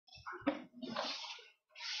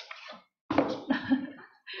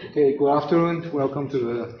Okay, good afternoon. Welcome to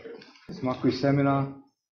the Smart Grid Seminar.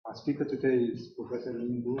 Our speaker today is Professor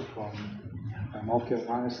Ning from North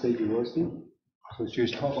Carolina State University. So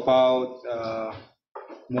she's talk about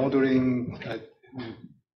modeling,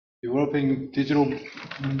 developing digital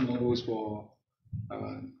models for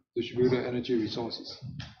distributed energy resources.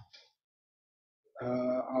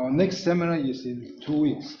 Our next seminar is in 2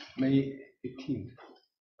 weeks, May 18th.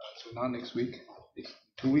 So not next week, it's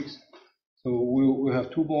 2 weeks. So we'll have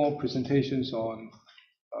 2 more presentations on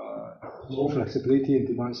load flexibility and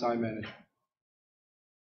demand side management.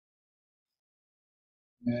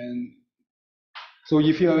 And so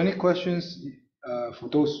if you have any questions, for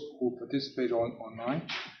those who participate online,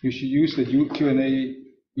 you should use the Q&A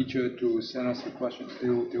feature to send us the questions. They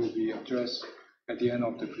will be addressed at the end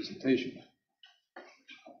of the presentation.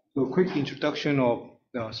 So a quick introduction of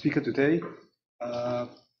the speaker today.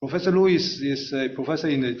 Professor Lu is a professor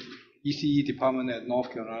in the ECE department at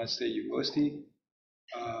North Carolina State University.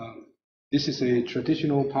 This is a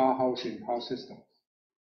traditional powerhouse in power systems.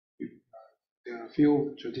 There are a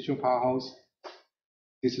few traditional powerhouses.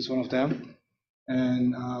 This is one of them.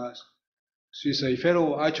 And she's a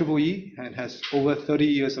fellow IEEE and has over 30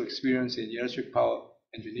 years of experience in electric power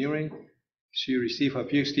engineering. She received her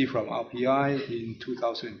PhD from RPI in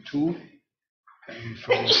 2002. And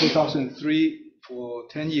from 2003 for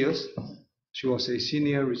 10 years, she was a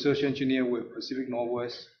senior research engineer with Pacific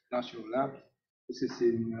Northwest National Lab. This is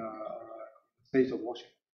in the state of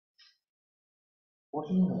Washington.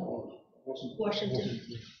 Washington.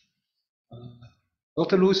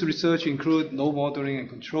 Dr. Lu's research includes load modeling and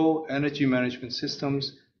control, energy management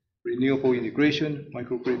systems, renewable integration,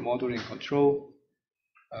 microgrid modeling and control,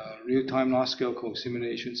 real-time large-scale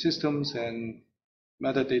co-simulation systems, and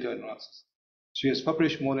metadata analysis. She has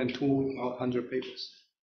published more than 200 papers.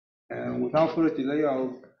 And without further delay,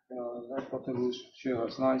 I'll let Dr. Lu share her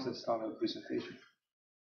slides and start her presentation.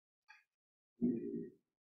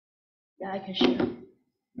 Yeah, I can share.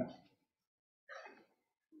 Yeah.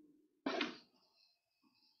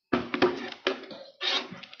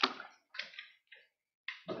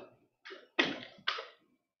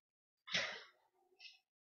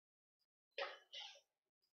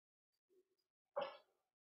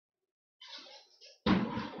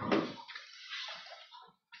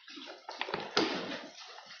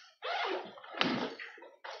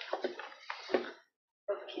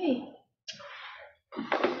 Okay.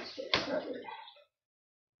 Let's get started.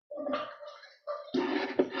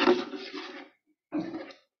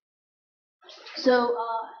 So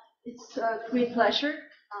it's a great pleasure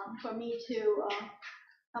for me to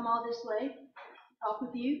come all this way, talk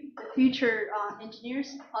with you, the future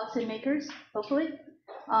engineers, policy makers, hopefully.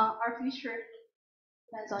 Our future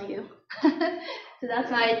depends on you. So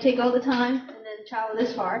that's why I take all the time and then travel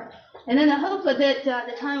this far. And then I hope that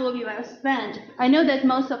the time will be well spent. I know that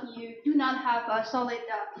most of you do not have a solid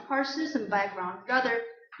power system background. Rather,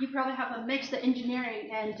 you probably have a mixed engineering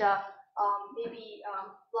and maybe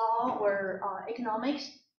law or economics.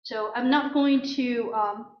 So I'm not going to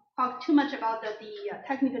talk too much about the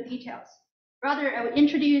technical details. Rather, I will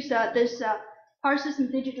introduce this power system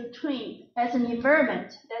digital twin as an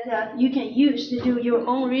environment that you can use to do your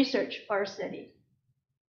own research or study.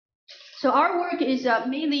 So our work is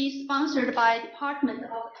mainly sponsored by Department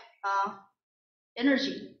of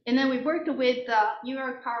Energy. And then we worked with New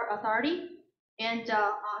York Power Authority and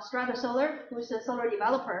Strata Solar, who's a solar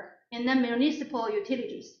developer, and then municipal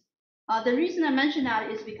utilities. The reason I mention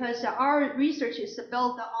that is because our research is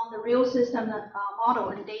built on the real system model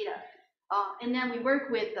and data. And then we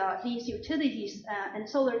work with these utilities and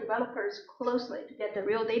solar developers closely to get the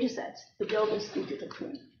real data sets to build this digital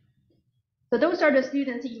twin. So those are the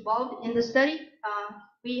students involved in the study.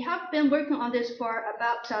 We have been working on this for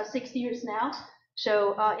about 6 years now.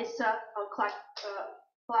 So it's a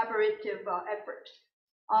collaborative effort.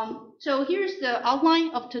 So here's the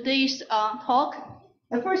outline of today's talk.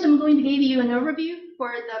 At first, I'm going to give you an overview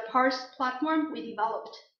for the PARS platform we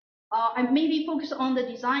developed. I maybe focus on the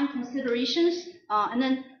design considerations and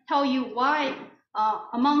then tell you why,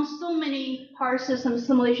 among so many power system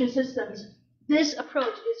simulation systems, this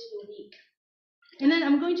approach is unique. And then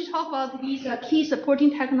I'm going to talk about these key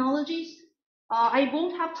supporting technologies. I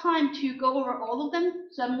won't have time to go over all of them,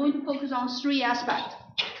 so I'm going to focus on 3 aspects: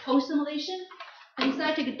 co-simulation,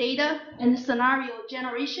 synthetic data and scenario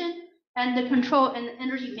generation, and the control and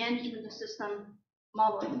energy management system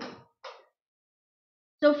modeling.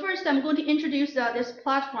 So first, I'm going to introduce this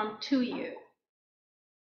platform to you.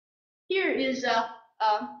 Here is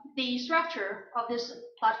the structure of this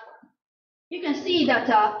platform. You can see that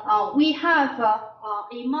we have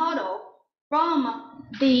a model from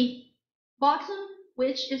the bottom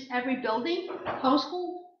which is every building,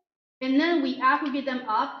 household, and then we aggregate them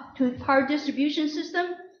up to power distribution system,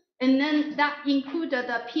 and then that included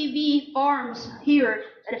the PV farms here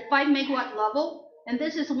at a 5 megawatt level, and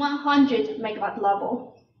this is 100 megawatt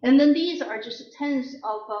level. And then these are just tens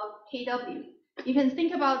of kW. You can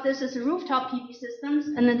think about this as rooftop PV systems,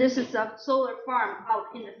 and then this is a solar farm out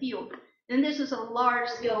in the field. And this is a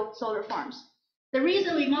large-scale solar farms. The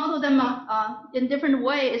reason we model them in different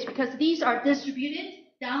way is because these are distributed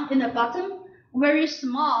down in the bottom, very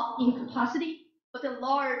small in capacity, but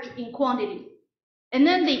large in quantity. And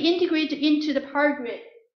then they integrate into the power grid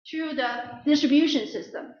through the distribution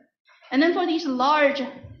system. And then for these large,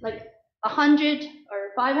 like 100 or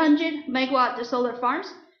 500 megawatt solar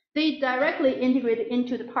farms, they directly integrate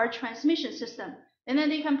into the power transmission system. And then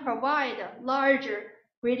they can provide larger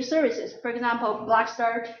grid services, for example, black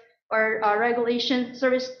start or regulation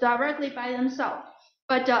service directly by themselves.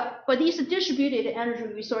 But for these distributed energy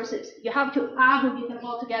resources, you have to aggregate them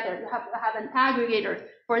all together. You have to have an aggregator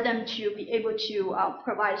for them to be able to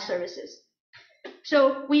provide services.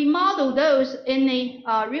 So we model those in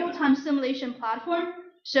a real-time simulation platform.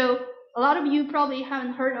 So a lot of you probably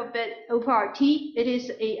haven't heard of it, OpenRT. It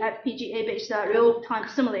is a FPGA-based real-time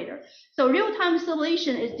simulator. So real-time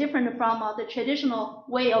simulation is different from the traditional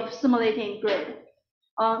way of simulating grid.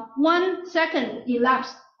 1 second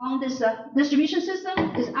elapsed on this distribution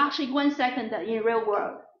system is actually 1 second in real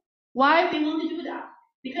world. Why we want to do that?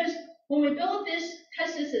 Because when we build this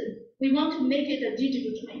test system, we want to make it a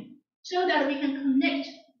digital twin so that we can connect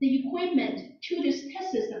the equipment to this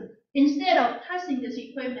test system instead of testing this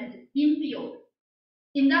equipment in field.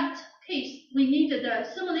 In that case, we need the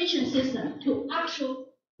simulation system to actually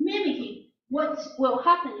mimicking what will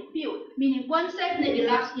happen in field, meaning 1 second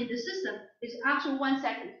elapsed in the system is actually 1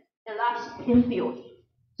 second elapsed in field.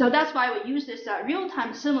 So that's why we use this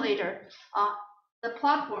real-time simulator, the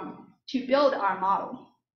platform, to build our model.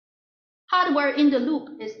 Hardware in the loop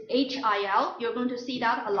is HIL. You're going to see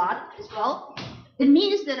that a lot as well. It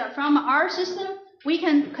means that from our system, we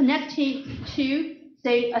can connect it to,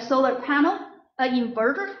 say, a solar panel, an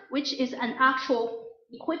inverter, which is an actual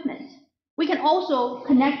equipment. We can also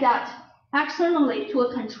connect that externally to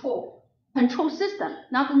a control system,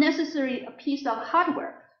 not necessarily a piece of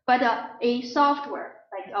hardware, but a software.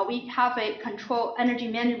 Like we have a control energy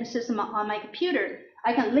management system on my computer.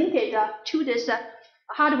 I can link it to this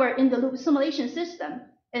hardware in the loop simulation system,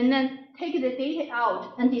 and then take the data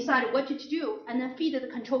out and decide what to do, and then feed the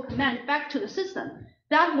control command back to the system.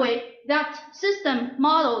 That way, that system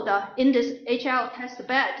modeled in this HL test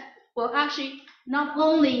bed will actually not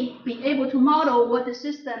only be able to model what the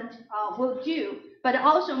system will do, but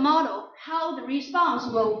also model how the response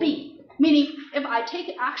will be. Meaning, if I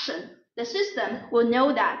take action, the system will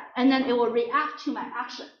know that, and then it will react to my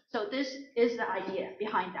action. So this is the idea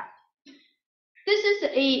behind that. This is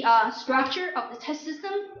a structure of the test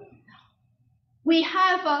system. We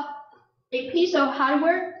have a piece of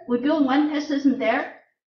hardware. We build one test system there,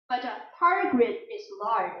 but power grid is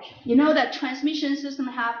large. You know that transmission system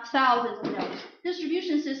have thousands of nodes.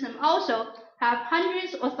 Distribution system also have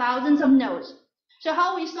hundreds or thousands of nodes. So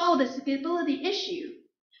how we solve the scalability issue?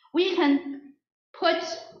 We can put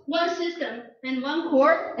one system in one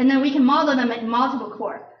core, and then we can model them in multiple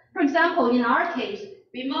cores. For example, in our case,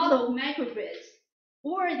 we model microgrids,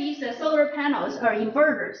 or these solar panels or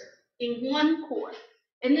inverters in one core,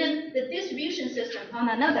 and then the distribution system on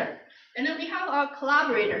another. And then we have our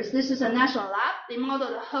collaborators. This is a national lab. They model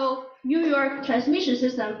the whole New York transmission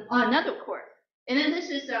system on another core. And then this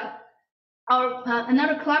is our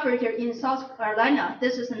another collaborator in South Carolina.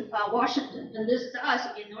 This is in Washington, and this is us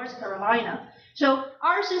in North Carolina. So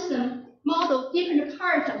our system models different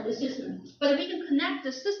parts of the system, but we can connect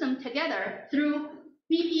the system together through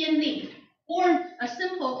VPN link or a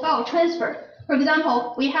simple file transfer. For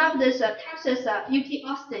example, we have this Texas UT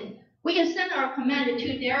Austin. We can send our command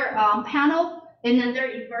to their panel and then their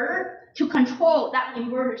inverter to control that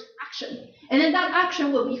inverter's action. And then that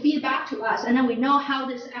action will be fed back to us, and then we know how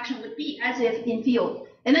this action would be as if in field.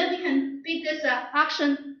 And then we can feed this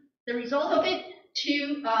action, the result of it,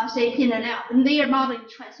 to say PNL, and they are modeling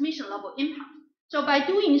transmission level impact. So by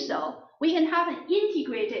doing so, we can have an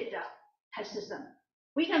integrated test system.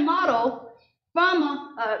 We can model from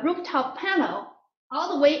a rooftop panel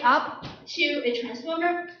all the way up to a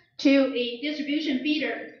transformer, to a distribution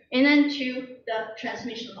feeder, and then to the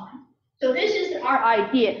transmission line. So this is our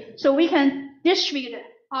idea. So we can distribute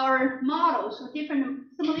our models with different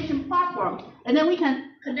simulation platforms, and then we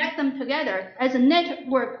can connect them together as a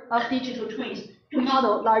network of digital twins to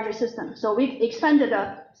model larger systems. So we expanded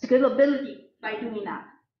the scalability by doing that.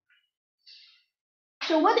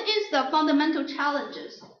 So what is the fundamental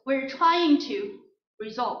challenges we're trying to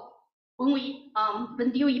resolve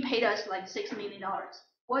when DOE paid us like $6 million?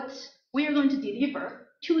 What we are going to deliver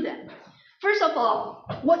to them? First of all,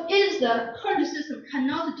 what is the current system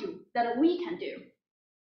cannot do that we can do?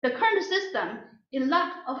 The current system is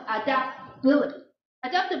lack of adaptability.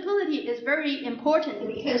 Adaptability is very important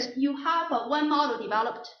because you have one model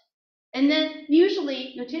developed, and then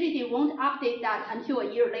usually utility won't update that until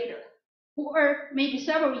a year later, or maybe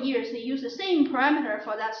several years they use the same parameter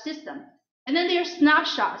for that system, and then there are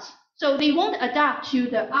snapshots, so they won't adapt to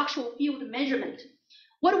the actual field measurement.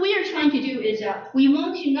 What we are trying to do is we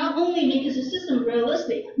want to not only make the system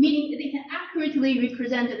realistic, meaning they can accurately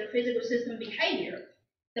represent the physical system behavior,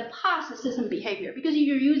 the past system behavior, because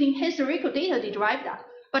you're using historical data to drive that,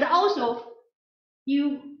 but also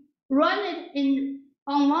you run it in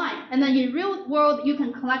online, and then in real world you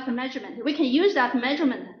can collect the measurement. We can use that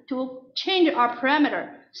measurement to change our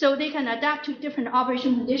parameter so they can adapt to different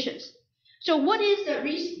operation conditions. So what is the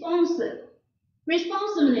responsive?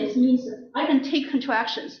 Responsiveness means I can take control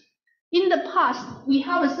actions. In the past, we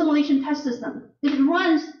have a simulation test system. It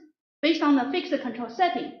runs based on a fixed control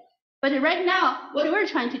setting. But right now, what we're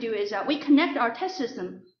trying to do is we connect our test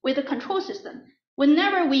system with a control system.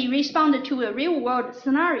 Whenever we respond to a real-world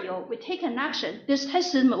scenario, we take an action. This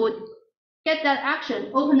test system would get that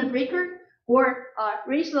action, open the breaker, or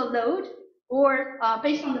raise the load, or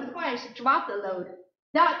based on the price, drop the load.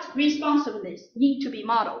 That responsiveness needs to be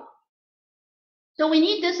modeled. So we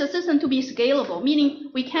need this system to be scalable,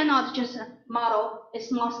 meaning we cannot just model a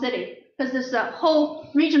small city, because this whole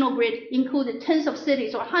regional grid includes tens of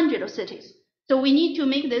cities or hundreds of cities. So we need to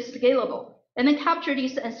make this scalable and then capture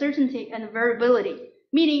this uncertainty and variability,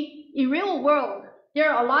 meaning in real world,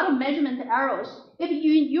 there are a lot of measurement errors. If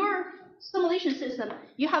in your simulation system,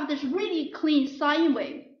 you have this really clean sine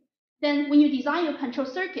wave, then when you design your control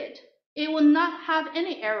circuit, it will not have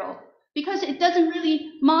any error because it doesn't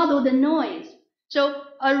really model the noise. So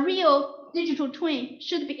a real digital twin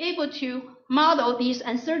should be able to model these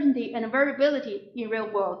uncertainty and variability in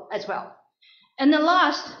real world as well. And then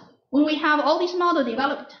last, when we have all these models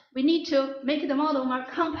developed, we need to make the model more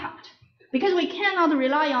compact because we cannot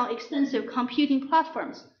rely on extensive computing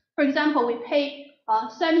platforms. For example, we pay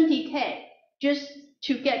 $70K just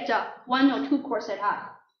to get 1 or 2 core set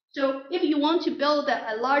up. So if you want to build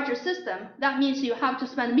a larger system, that means you have to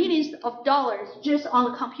spend millions of dollars just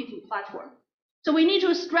on the computing platform. So we need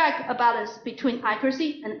to strike a balance between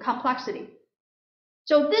accuracy and complexity.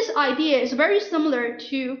 So this idea is very similar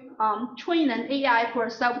to train an AI for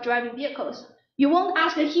self-driving vehicles. You won't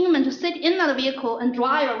ask a human to sit in that vehicle and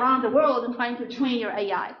drive around the world and trying to train your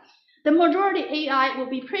AI. The majority AI will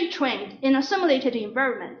be pre-trained in a simulated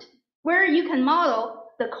environment where you can model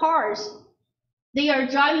the cars. They are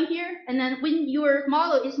driving here, and then when your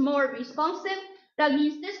model is more responsive, that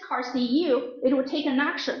means this car sees you, it will take an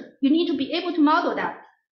action. You need to be able to model that.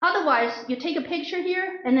 Otherwise, you take a picture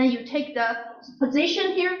here, and then you take the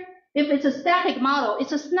position here. If it's a static model,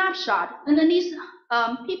 it's a snapshot, and then these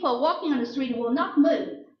people walking on the street will not move.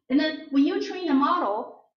 And then when you train a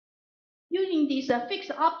model using these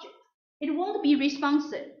fixed objects, it won't be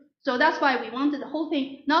responsive. So that's why we wanted the whole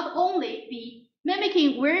thing not only be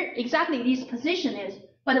mimicking where exactly this position is,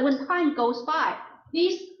 but when time goes by,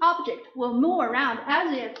 these objects will move around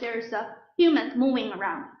as if there's a human moving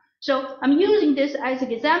around. So I'm using this as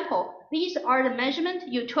an example. These are the measurements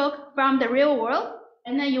you took from the real world,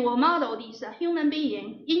 and then you will model these human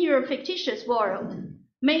beings in your fictitious world,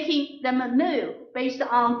 making them move based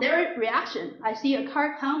on their reaction. I see a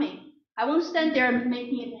car coming. I won't stand there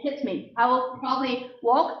making it hit me. I will probably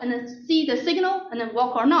walk and then see the signal and then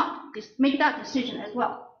walk or not. Just make that decision as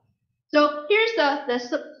well. So here's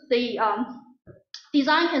the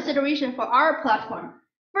design consideration for our platform.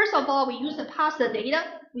 First of all, we use the past data.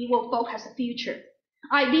 We will forecast the future.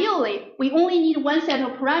 Ideally, we only need one set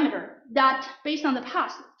of parameters that, based on the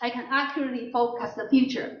past, I can accurately forecast the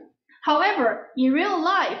future. However, in real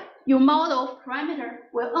life, your model parameter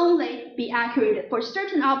will only be accurate for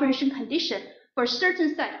certain operation condition for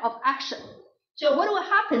certain set of action. So what will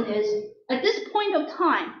happen is, at this point of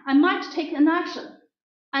time, I might take an action,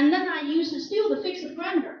 and then I use still the fixed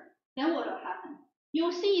parameter. Then what will happen?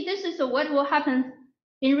 You'll see this is what will happen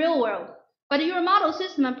in real world, but your model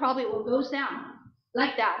system probably will go down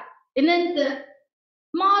like that. And then the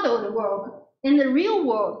modeled world and the real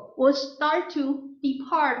world will start to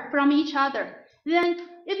depart from each other. Then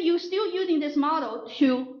if you're still using this model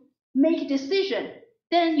to make a decision,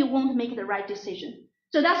 then you won't make the right decision.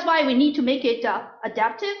 So that's why we need to make it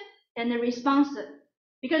adaptive and responsive.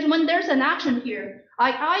 Because when there's an action here,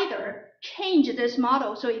 I either change this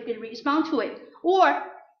model so it can respond to it. Or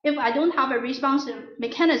if I don't have a responsive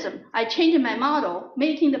mechanism, I change my model,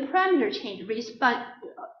 making the parameter change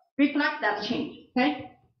reflect that change.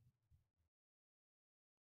 Okay.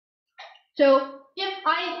 So if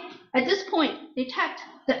I, at this point, detect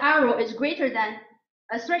the error is greater than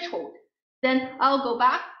a threshold, then I'll go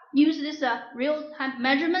back, use this real-time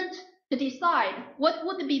measurement to decide what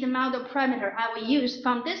would be the model parameter I will use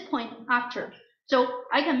from this point after. So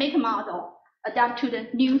I can make a model adapt to the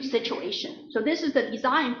new situation. So this is the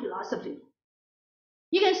design philosophy.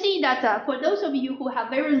 You can see that for those of you who have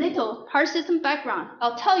very little power system background,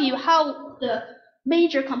 I'll tell you how the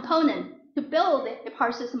major component to build a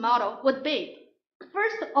power system model would be.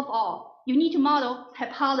 First of all, you need to model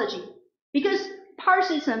topology, because power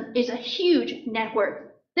system is a huge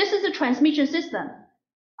network. This is a transmission system.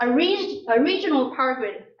 A regional power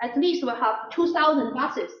grid at least will have 2,000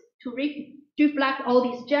 buses to reflect all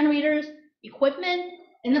these generators, equipment,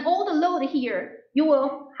 and then all the load here, you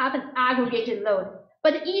will have an aggregated load.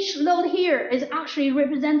 But each load here is actually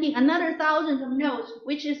representing another thousands of nodes,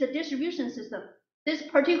 which is a distribution system. This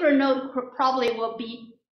particular node probably will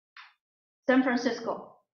be San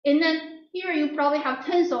Francisco. And then here you probably have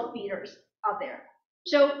tens of feeders out there.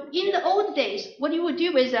 So in the old days, what you would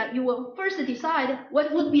do is that you will first decide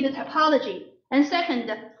what would be the topology. And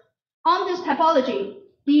second, on this topology,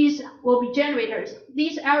 these will be generators.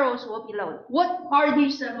 These arrows will be load. What are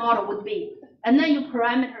these model would be? And then you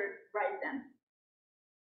parameter write them.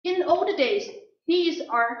 In the old days, these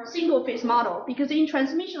are single phase model because in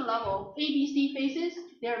transmission level, ABC phases,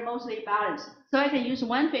 they're mostly balanced. So I can use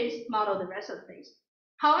one phase model the rest of the phase.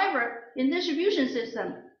 However, in distribution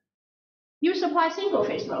system, you supply single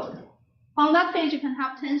phase load. On that phase, you can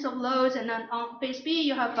have tens of loads, and then on phase B,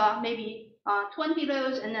 you have maybe 20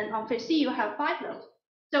 loads, and then on phase C, you have 5 loads.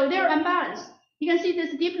 So they're unbalanced. You can see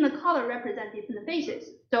this different color represent different phases.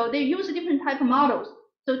 So they use different type of models.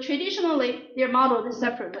 So traditionally, they're modeled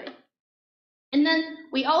separately. And then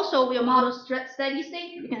we also will model steady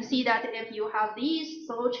state. You can see that if you have these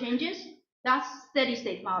slow changes, that's steady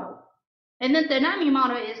state model. And then dynamic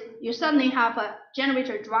model is you suddenly have a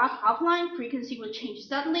generator drop offline, frequency will change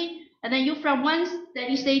suddenly, and then you from one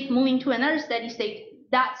steady state moving to another steady state.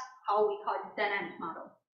 That's how we call it dynamic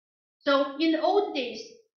model. So in the old days,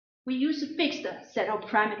 we used a fixed set of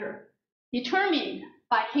parameters determined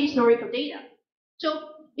by historical data. So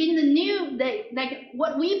in the new day, like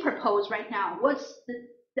what we propose right now, what's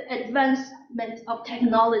the advancement of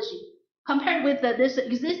technology compared with this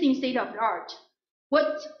existing state of the art?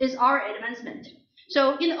 What is our advancement?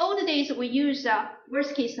 So in the old days, we use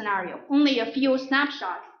worst case scenario, only a few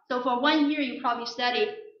snapshots. So for 1 year, you probably study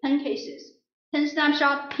 10 cases, 10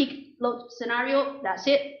 snapshot peak load scenario, that's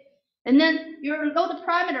it. And then your load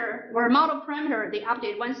parameter or model parameter, they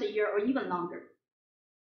update once a year or even longer.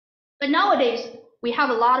 But nowadays, we have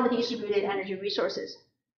a lot of distributed energy resources.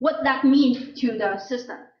 What that means to the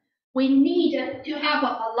system? We need to have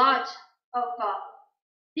a lot of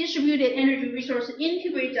distributed energy resources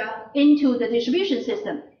integrated into the distribution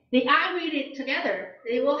system. They aggregate together,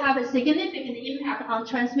 they will have a significant impact on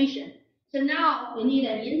transmission. So now we need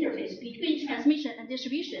an interface between transmission and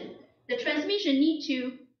distribution. The transmission needs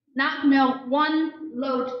to not know one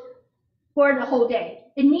load for the whole day.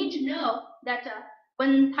 It needs to know that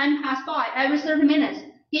when time passes by, every 30 minutes,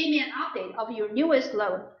 give me an update of your newest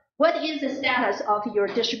load. What is the status of your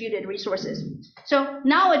distributed resources? So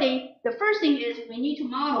nowadays, the first thing is we need to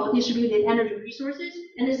model distributed energy resources.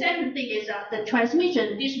 And the second thing is the transmission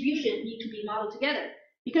and distribution need to be modeled together.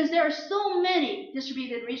 Because there are so many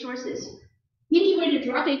distributed resources integrated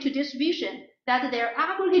directly to distribution that their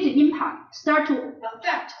aggregated impact start to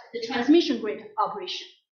affect the transmission grid operation.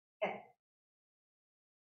 Okay.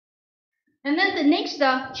 And then the next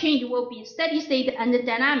change will be steady state and the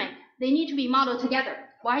dynamic. They need to be modeled together.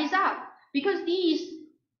 Why is that? Because these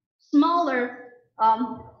smaller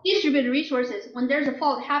distributed resources, when there's a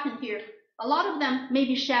fault happen here, a lot of them may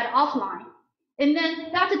be shed offline. And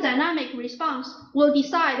then that dynamic response will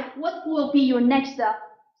decide what will be your next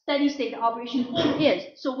steady state operation point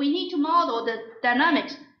is. So we need to model the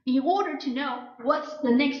dynamics in order to know what's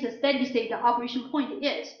the next steady state operation point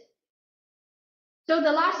is. So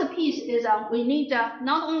the last piece is we need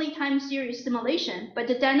not only time series simulation, but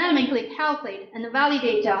to dynamically calculate and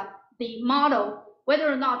validate the model, whether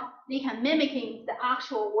or not they can mimicking the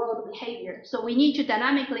actual world behavior. So we need to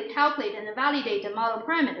dynamically calculate and validate the model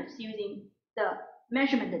parameters using the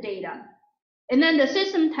measurement data. And then the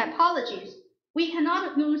system topologies, we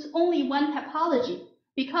cannot use only one topology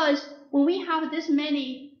because when we have this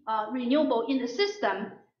many renewable in the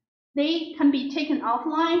system, they can be taken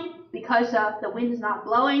offline because the wind is not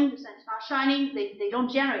blowing, the sun is not shining, they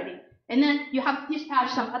don't generate it. And then you have to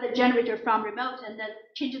dispatch some other generator from remote and then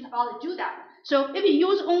change the topology to do that. So if you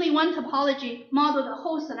use only one topology, model the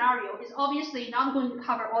whole scenario, it's obviously not going to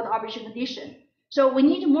cover all the operation conditions. So we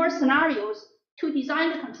need more scenarios to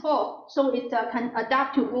design the control so it can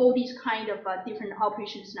adapt to all these kind of different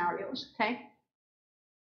operation scenarios, okay?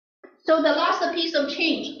 So the last piece of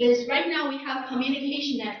change is right now we have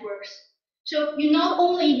communication networks. So you not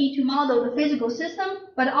only need to model the physical system,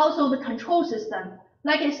 but also the control system.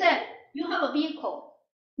 Like I said, you have a vehicle.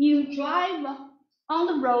 You drive on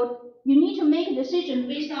the road. You need to make a decision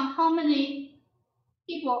based on how many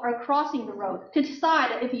people are crossing the road to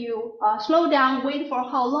decide if you slow down, wait for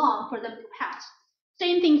how long for them to pass.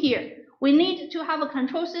 Same thing here. We need to have a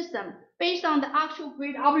control system based on the actual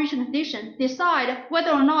grid operation condition, decide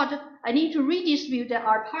whether or not I need to redistribute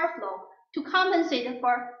our power flow to compensate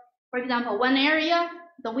for example, one area,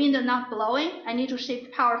 the wind is not blowing, I need to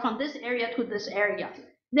shift power from this area to this area.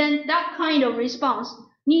 Then that kind of response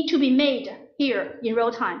need to be made here in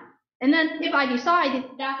real time. And then if I decide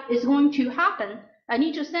that is going to happen, I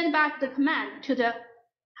need to send back the command to the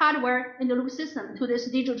hardware in the loop system, to this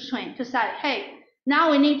digital twin, to say, hey, now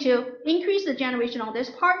we need to increase the generation on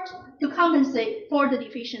this part to compensate for the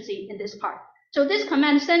deficiency in this part. So this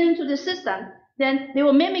command sending to the system, then they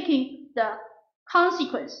will mimicking the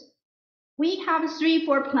consequence. We have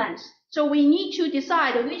 3-4 plans, so we need to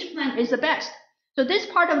decide which plan is the best. So this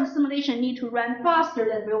part of the simulation need to run faster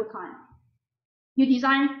than real time. You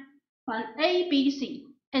design plan A, B, C,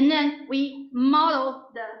 and then we model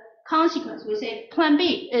the consequence. We say plan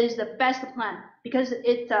B is the best plan because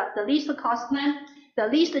it's the least cost plan, the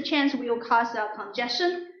least chance will cause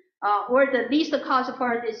congestion, or the least cost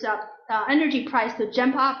for this energy price to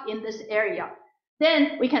jump up in this area.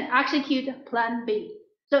 Then we can execute plan B.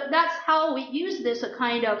 So that's how we use this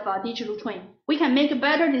kind of digital twin. We can make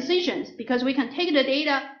better decisions because we can take the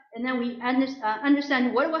data and then we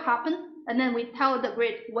understand what will happen, and then we tell the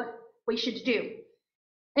grid what we should do.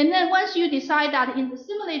 And then once you decide that in the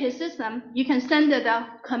simulated system, you can send the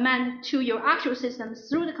command to your actual system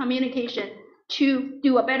through the communication to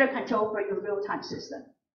do a better control for your real-time system.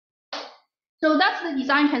 So that's the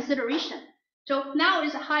design consideration. So now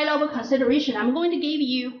is a high-level consideration. I'm going to give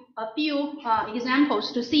you a few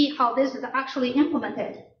examples to see how this is actually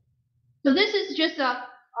implemented. So this is just a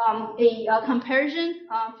comparison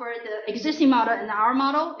for the existing model and our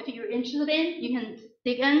model. If you're interested in, you can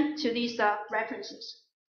dig into these references.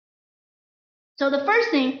 So the first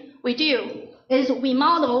thing we do is we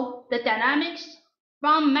model the dynamics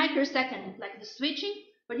from microsecond, like the switching.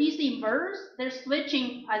 For these inverters, they're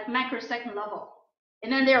switching at microsecond level.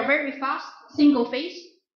 And then they are very fast, single phase.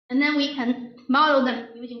 And then we can model them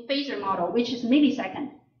using phasor model, which is millisecond.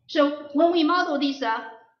 So when we model these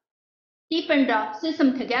different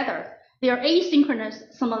systems together, they are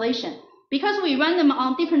asynchronous simulation. Because we run them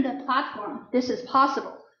on different platforms, this is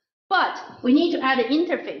possible. But we need to add an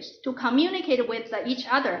interface to communicate with each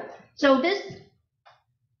other. So this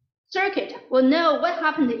circuit will know what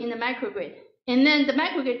happened in the microgrid. And then the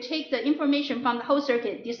microgrid takes the information from the whole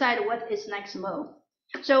circuit, decide what is next mode.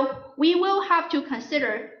 So we will have to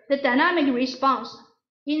consider the dynamic response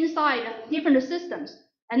inside different systems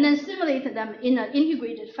and then simulate them in an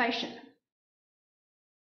integrated fashion.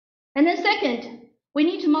 And then second, we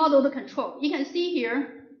need to model the control. You can see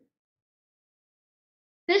here,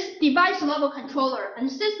 this device level controller and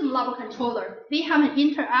system level controller, they have an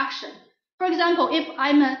interaction. For example, if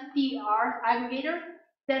I'm a DER aggregator,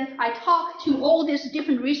 then I talk to all these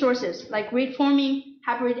different resources like grid forming,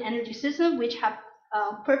 hybrid energy system, which have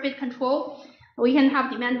perfect control. We can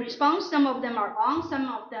have demand response. Some of them are on, some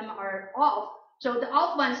of them are off. So the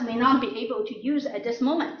off ones may not be able to use at this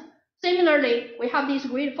moment. Similarly, we have these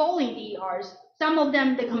grid following DERs. Some of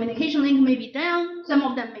them, the communication link may be down, some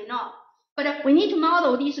of them may not. But we need to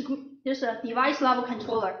model this device level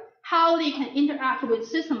controller, how they can interact with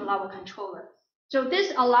system level controller. So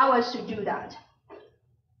this allows us to do that.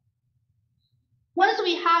 Once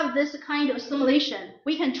we have this kind of simulation,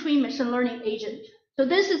 we can train machine learning agent. So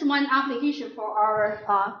this is one application for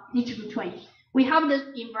our digital twin. We have this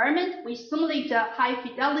environment. We simulate the high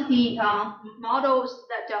fidelity models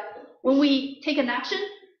that when we take an action,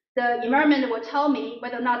 the environment will tell me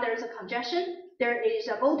whether or not there is a congestion, there is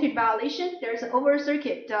a voltage violation, there is an overload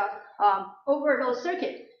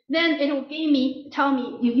circuit. Then it will tell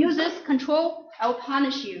me, you use this control, I will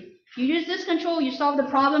punish you. You use this control, you solve the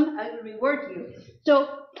problem, I will reward you. So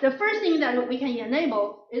the first thing that we can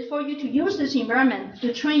enable is for you to use this environment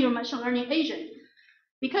to train your machine learning agent.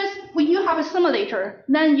 Because when you have a simulator,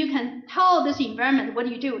 then you can tell this environment what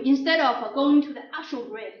you do instead of going to the actual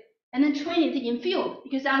grid and then train it in field,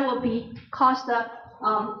 because that will be cost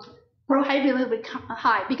prohibitively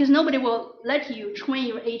high, because nobody will let you train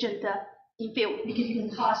your agent in field because you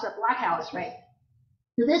can cause blackouts, right?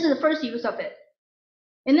 So this is the first use of it.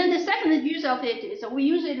 And then the second use of it is we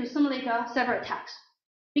use it to simulate several attacks.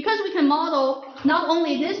 Because we can model not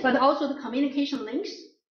only this, but also the communication links,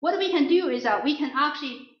 what we can do is we can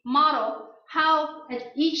actually model how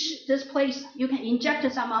at this place you can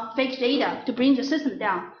inject some fake data to bring the system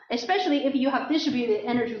down, especially if you have distributed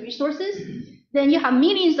energy resources, then you have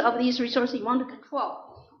millions of these resources you want to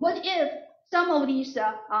control. What if some of these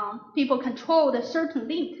people control a certain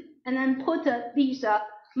link and then put these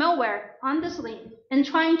malware on this link and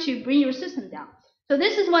trying to bring your system down? So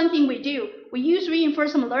this is one thing we do. We use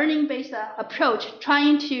reinforcement learning-based approach,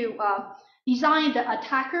 trying to design the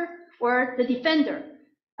attacker or the defender.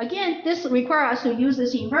 Again, this requires us to use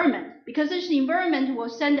this environment, because this environment will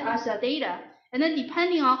send us data, and then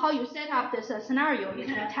depending on how you set up this scenario, you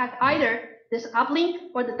can attack either this uplink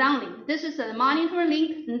or the downlink. This is a monitor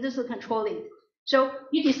link, and this is a control link. So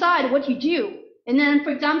you decide what you do. And then, for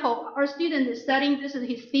example, our student is studying, this is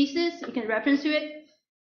his thesis, you can reference to it.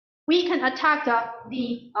 We can attack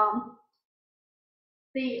the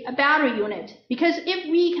battery unit, because if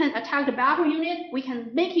we can attack the battery unit, we can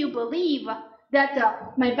make you believe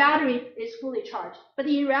that my battery is fully charged, but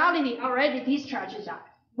in reality, already discharges out.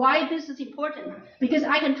 Why this is important? Because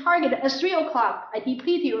I can target at 3 o'clock, I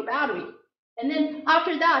deplete your battery, and then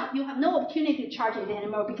after that, you have no opportunity to charge it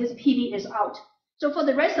anymore because PV is out. So for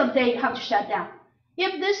the rest of the day, you have to shut down.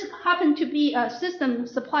 If this happened to be a system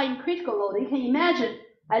supplying critical load, you can imagine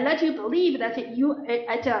I let you believe that you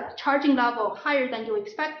at a charging level higher than you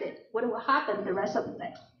expected. What will happen the rest of the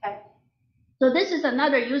day? Okay. So this is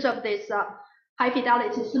another use of this high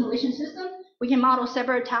fidelity simulation system. We can model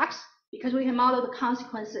several attacks because we can model the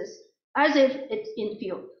consequences as if it's in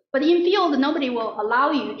field. But in field, nobody will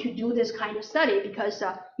allow you to do this kind of study because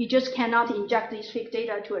you just cannot inject these fake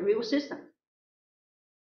data to a real system.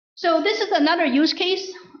 So this is another use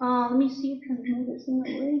case. Let me see if I can move this thing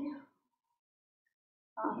away.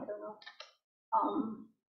 I don't know.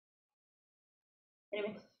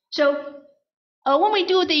 Anyway, so when we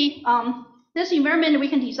do the this environment, we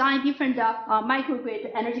can design different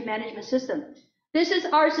microgrid energy management system. This is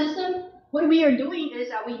our system. What we are doing is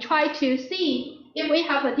we try to see if we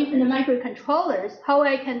have a different microcontrollers, how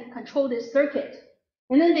I can control this circuit.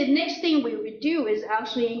 And then the next thing we would do is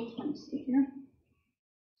actually, let me see here.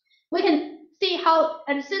 We can see how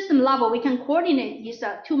at the system level we can coordinate these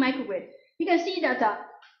two microgrids. You can see that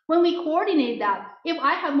when we coordinate that, if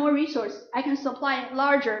I have more resource, I can supply a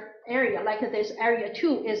larger area, like this area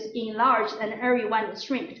 2 is enlarged and area 1 is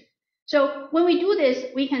shrinked. So when we do this,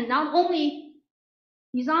 we can not only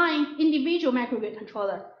design individual microgrid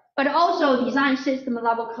controller, but also design system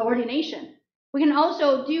level coordination. We can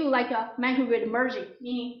also do like a microgrid merging,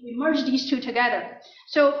 meaning we merge these two together.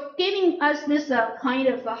 So giving us this kind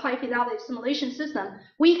of high fidelity simulation system,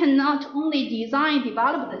 we can not only design,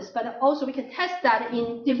 develop this, but also we can test that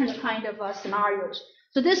in different kind of scenarios.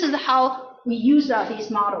 So this is how we use these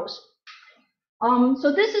models.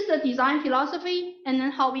 So this is the design philosophy, and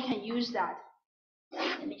then how we can use that.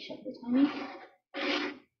 Let me check the timing.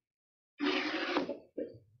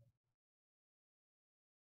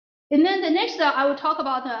 And then the next, I will talk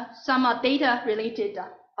about some data-related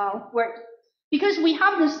work. Because we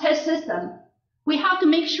have this test system, we have to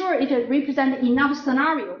make sure it represents enough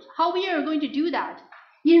scenarios. How we are going to do that?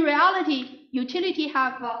 In reality, utility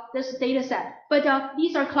have this data set, but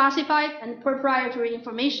these are classified and proprietary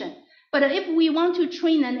information. But if we want to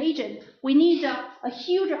train an agent, we need a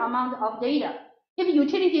huge amount of data. If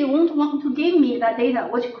utility won't want to give me that data,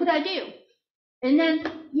 what could I do? And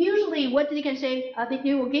then usually what they can say,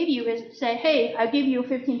 they will give you is say, hey, I'll give you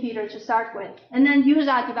 15 feeders to start with, and then use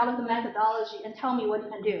that, develop the methodology, and tell me what you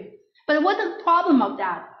can do. But what's the problem of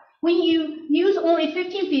that? When you use only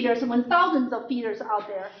 15 feeders, when thousands of feeders out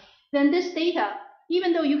there, then this data,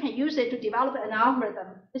 even though you can use it to develop an algorithm,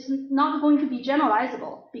 it's not going to be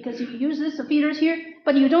generalizable, because if you use these feeders here,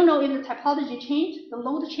 but you don't know if the topology changed, the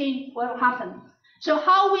load change, what will happen. So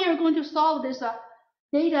how we are going to solve this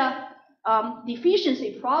data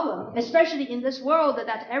deficiency problem, especially in this world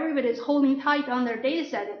that everybody is holding tight on their data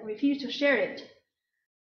set and refuse to share it.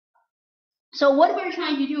 So what we're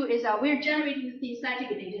trying to do is we're generating the static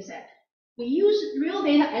data set. We use real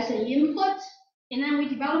data as an input, and then we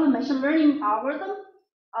develop a machine learning algorithm.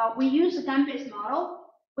 We use a GAN-based model,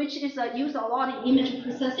 which is used a lot in image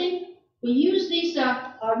processing. We use this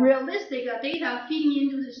realistic data feeding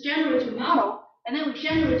into this generative model, and then we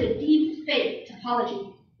generate a deep fake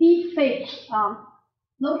topology. Deep fake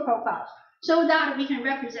load profile. so that we can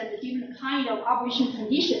represent the different kind of operation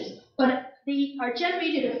conditions. But they are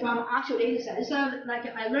generated from actual data sets. So like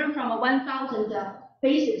I learned from 1,000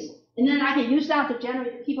 faces, and then I can use that to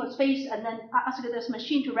generate people's face, and then ask this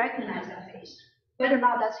machine to recognize that face, whether or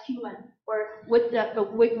not that's human or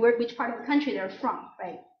which part of the country they're from,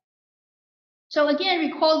 right? So again,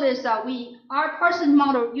 recall this, our parsing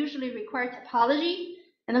model usually requires topology,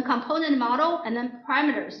 and then component model, and then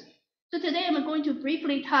parameters. So today I'm going to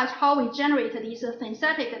briefly touch how we generate these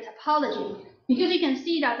synthetic topology, because you can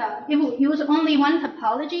see that if we use only one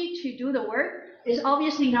topology to do the work, is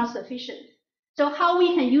obviously not sufficient. So how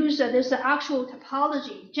we can use this actual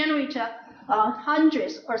topology, generate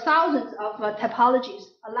hundreds or thousands of topologies,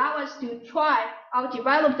 allow us to try our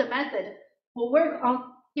developed method will work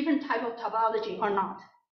on different type of topology or not.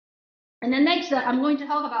 And then next, I'm going to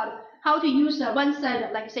talk about how to use one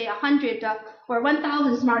set, like say 100 or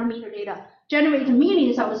 1,000 smart meter data, generate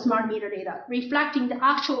millions of smart meter data, reflecting the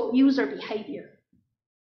actual user behavior.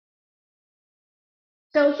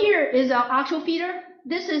 So here is our actual feeder.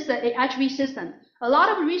 This is the HV system. A lot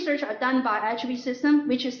of research are done by HV system,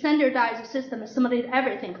 which is standardized system, simulate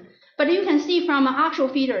everything. But you can see from actual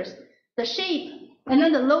feeders, the shape and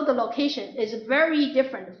then the load location is very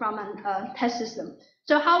different from a test system.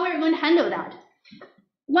 So how we're going to handle that?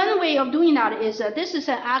 One way of doing that is this is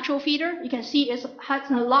an actual feeder. You can see it has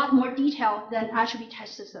a lot more detail than HV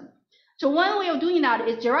test system. So one way of doing that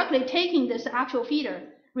is directly taking this actual feeder,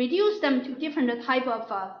 reduce them to different type of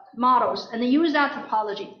models, and then use that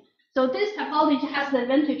topology. So this topology has the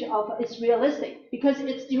advantage of it's realistic because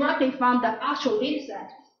it's directly from the actual data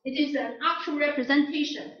set. It is an actual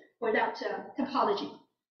representation for that topology.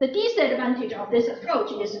 The disadvantage of this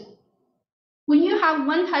approach is when you have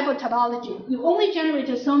one type of topology, you only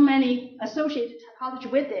generate so many associated topology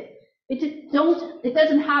with it. It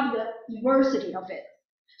doesn't have the diversity of it.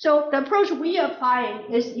 So the approach we are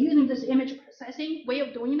applying is using this image processing way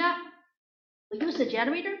of doing that. We use a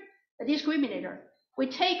generator, a discriminator. We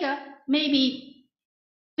take maybe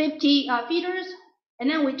 50 feeders, and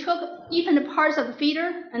then we took different parts of the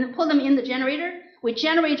feeder and put them in the generator. We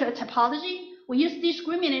generate a topology. We use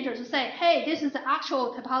discriminator to say, hey, this is the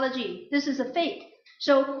actual topology. This is a fake.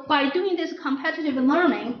 So by doing this competitive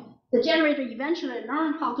learning, the generator eventually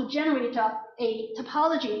learns how to generate a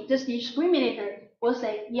topology. This discriminator will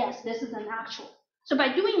say, yes, this is an actual. So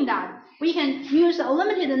by doing that, we can use a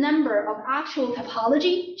limited number of actual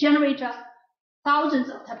topology, generate thousands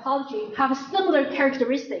of topology, have a similar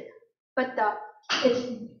characteristic, but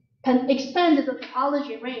it can expand the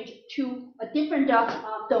topology range to a different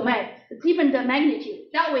domain, a different magnitude.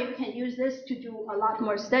 That way we can use this to do a lot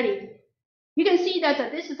more study. You can see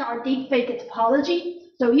that this is our deepfake topology.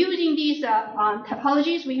 So using these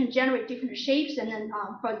topologies, we can generate different shapes and then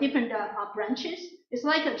for different branches. It's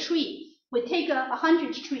like a tree. We take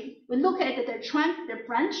 100 tree, we look at the trunk, the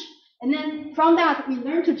branch, and then from that we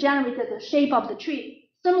learn to generate the shape of the tree,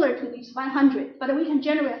 similar to these 100, but we can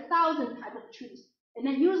generate 1,000 type of trees. And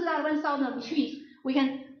then use that 1,000 of trees, we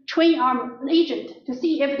can train our agent to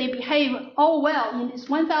see if they behave all well in this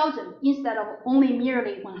 1,000 instead of only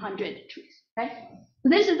merely 100 trees. Okay? So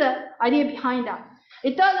this is the idea behind that.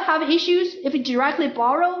 It does have issues if you directly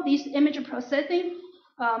borrow this image processing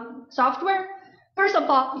software. First of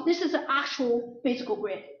all, this is an actual physical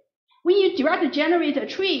grid. When you directly generate a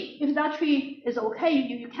tree, if that tree is okay,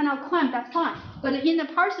 you cannot climb, that's fine. But in the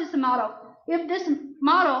parse system model, if this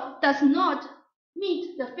model does not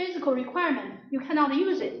meet the physical requirement, you cannot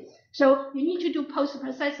use it. So you need to do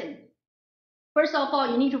post-processing. First of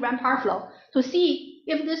all, you need to run PowerFlow to see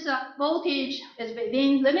if this voltage is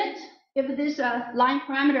within limit, if this line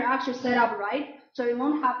parameter actually set up right, so you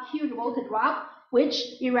won't have huge voltage drop, which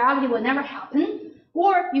in reality will never happen.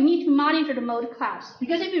 Or you need to monitor the mode collapse,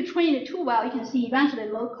 because if you train it too well, you can see eventually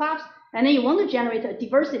mode collapse, and then you want to generate a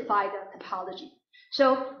diversified topology.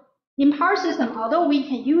 So in power system, although we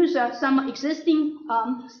can use some existing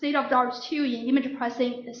state-of-the-art tool in image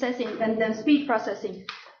processing and then speech processing,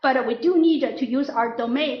 but we do need to use our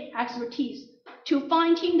domain expertise to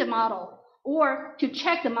fine-tune the model or to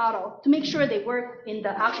check the model to make sure they work in the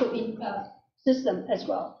actual system as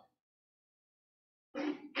well.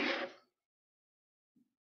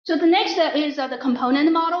 So the next is the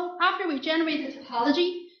component model. After we generate the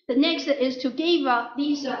topology, the next is to give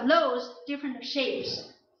these loads different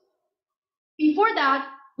shapes. Before that,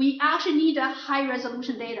 we actually need a high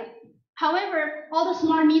resolution data. However, all the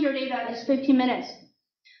smart meter data is 15 minutes.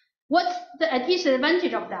 What's the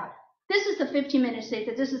disadvantage of that? This is the 15 minutes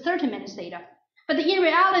data, this is 30 minutes data. But in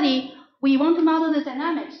reality, we want to model the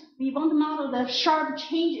dynamics. We want to model the sharp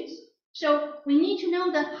changes. So we need to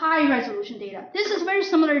know the high resolution data. This is very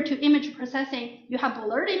similar to image processing. You have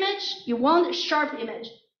blurred image, you want a sharp image.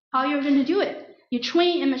 How you're going to do it? You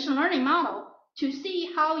train a machine learning model to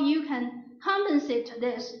see how you can compensate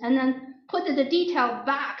this and then put the detail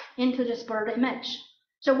back into this blurred image.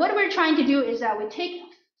 So what we're trying to do is that we take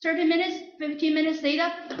 30 minutes, 15 minutes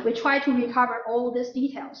data, we try to recover all these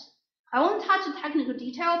details. I won't touch the technical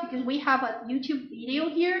detail because we have a YouTube video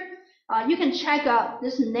here. You can check out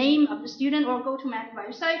this name of the student or go to my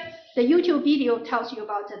website. The YouTube video tells you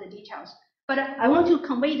about the details. But I want to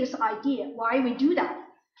convey this idea, why we do that.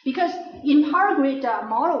 Because in power grid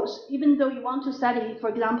models, even though you want to study, for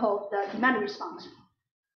example, the demand response,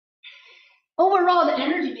 overall the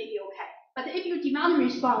energy may be okay. But if your demand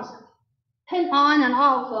response turn on and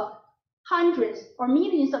off hundreds or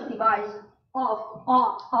millions of devices off,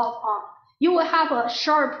 on, you will have a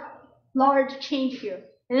sharp, large change here.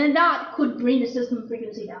 And then that could bring the system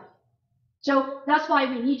frequency down. So that's why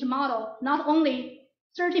we need to model not only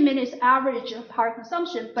 30 minutes average power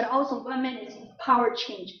consumption, but also 1 minute power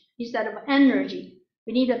change instead of energy.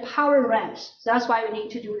 We need a power ramps. So that's why we need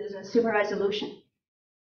to do this super resolution.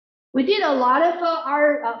 We did a lot of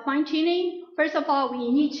our fine tuning. First of all,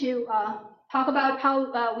 we need to talk about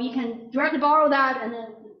how we can directly borrow that and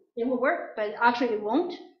then it will work, but actually it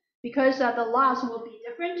won't because the loss will be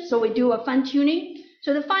different. So we do a fine tuning.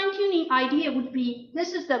 So the fine tuning idea would be,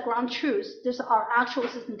 this is the ground truth. This is our actual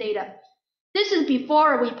system data. This is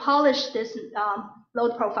before we polish this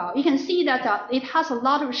load profile. You can see that it has a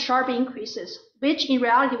lot of sharp increases, which in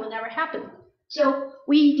reality will never happen. So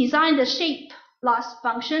we designed the shape loss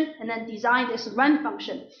function and then design this run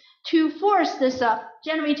function to force this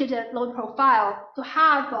generated load profile to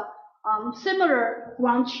have similar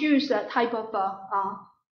ground truth type of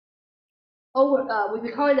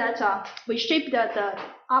we call it that we shape the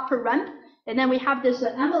upper ramp, and then we have this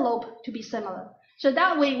envelope to be similar. So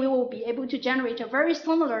that way we will be able to generate a very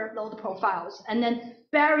similar load profiles and then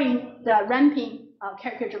varying the ramping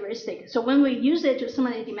characteristic. So when we use it to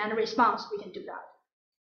simulate demand response, we can do that.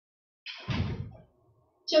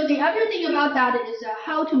 So the other thing about that is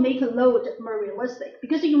how to make a load more realistic.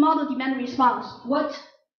 Because you model demand response, what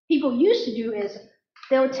people used to do is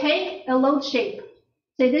they'll take a load shape.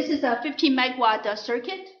 Say this is a 15 megawatt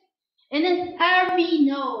circuit, and then every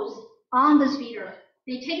node on this feeder,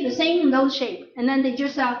 they take the same load shape, and then they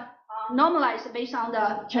just normalize it based on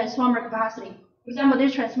the transformer capacity. For example,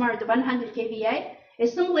 this transformer is 100 kVA.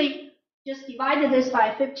 It simply just divided this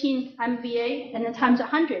by 15 MVA and then times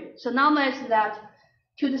 100. So normalize that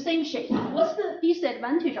to the same shape. What's the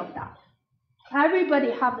disadvantage of that?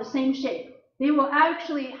 Everybody have the same shape. They will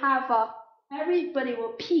actually have, everybody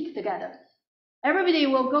will peak together. Everybody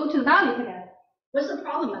will go to the valley together. What's the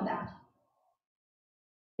problem with that?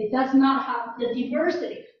 It does not have the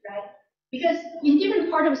diversity, right? Because in different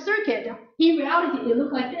part of the circuit, in reality, they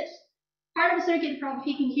look like this. Part of the circuit probably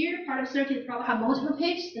peaking here, part of the circuit probably have multiple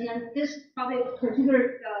peaks, and then this probably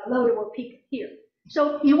particular load will peak here.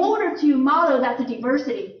 So in order to model that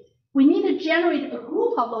diversity, we need to generate a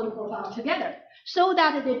group of load profiles together so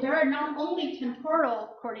that they bear not only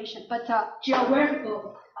temporal correlation, but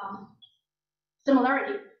geographical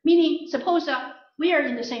similarity. Meaning, suppose we are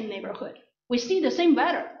in the same neighborhood. We see the same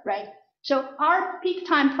weather, right? So our peak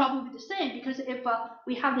time probably the same because if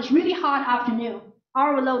we have this really hot afternoon,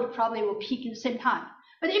 our load probably will peak in the same time.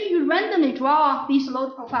 But if you randomly draw these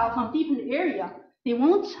load profiles from different area, they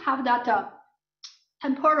won't have that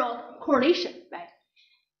temporal correlation, right?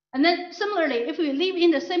 And then similarly, if we live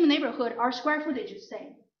in the same neighborhood, our square footage is the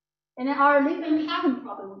same. And then our living pattern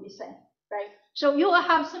probably will be the same, right? So you will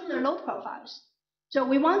have similar load profiles. So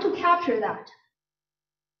we want to capture that.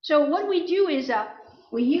 So what we do is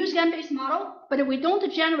we use GAN-based model, but we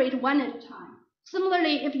don't generate one at a time.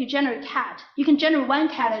 Similarly, if you generate cat, you can generate one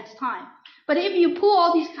cat at a time. But if you pull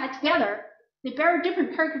all these cats together, they bear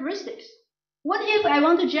different characteristics. What if I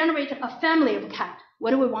want to generate a family of cat?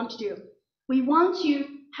 What do we want to do? We want to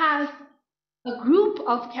have a group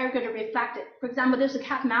of characters reflected. For example, this is a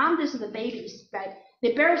cat mom, this is the babies, right?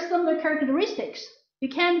 They bear similar characteristics. You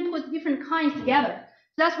can't put different kinds together.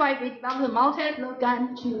 That's why we developed a multi-load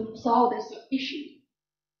GAN to solve this issue.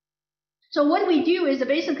 So what we do is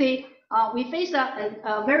basically we face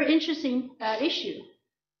a very interesting issue.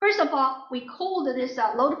 First of all, we code this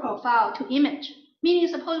load profile to image. Meaning,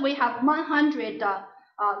 suppose we have 100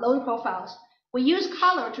 load profiles. We use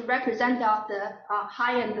color to represent the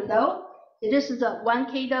high and the low. This is 1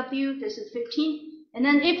 kW, this is 15. And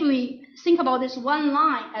then if we think about this one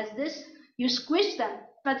line as this, you squish them,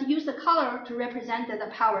 but use the color to represent the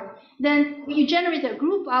power. Then when you generate a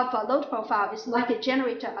group of load profile, it's like it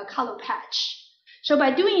generates a color patch. So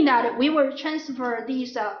by doing that, we will transfer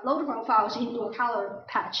these load profiles into a color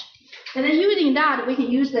patch. And then using that, we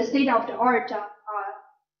can use the state-of-the-art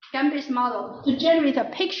GAN-based model to generate a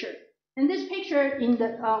picture. And this picture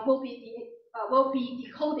will be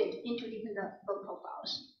decoded into different load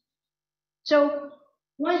profiles. So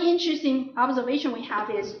one interesting observation we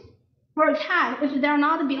have is, for a tag, if they're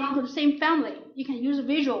not belong to the same family, you can use a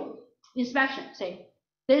visual inspection, say,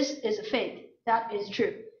 this is a fake, that is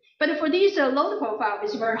true. But for these load profile,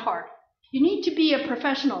 it's very hard. You need to be a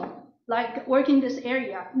professional, like working in this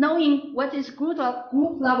area, knowing what this group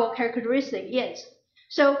level characteristic is.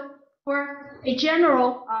 So for a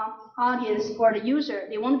general audience or the user,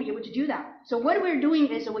 they won't be able to do that. So what we're doing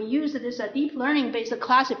is we use this deep learning-based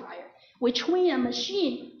classifier. We train a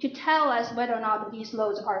machine to tell us whether or not these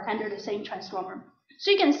loads are under the same transformer.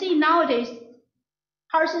 So you can see nowadays,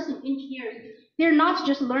 power system engineers, they're not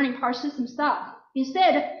just learning power system stuff.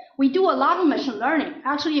 Instead, we do a lot of machine learning.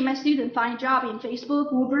 Actually, my students find a job in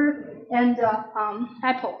Facebook, Uber, and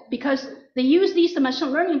Apple because they use these machine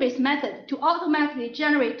learning-based method to automatically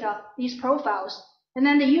generate these profiles. And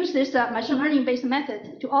then they use this machine learning-based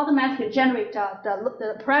method to automatically generate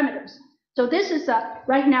the parameters. So this is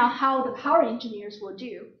right now how the power engineers will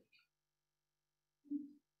do.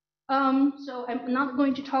 So I'm not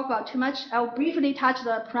going to talk about too much. I'll briefly touch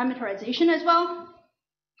the parameterization as well.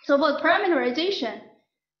 So for parameterization,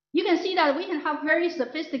 you can see that we can have very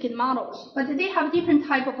sophisticated models, but they have different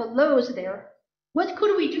type of loads there. What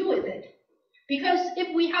could we do with it? Because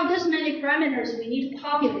if we have this many parameters, we need to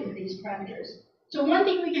populate these parameters. So one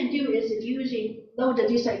thing we can do is using load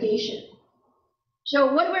disaggregation.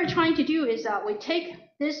 So what we're trying to do is we take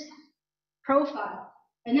this profile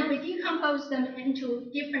and then we decompose them into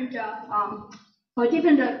different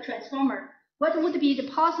transformer. What would be the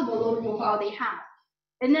possible load profile they have?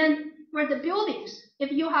 And then for the buildings,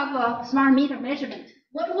 if you have a smart meter measurement,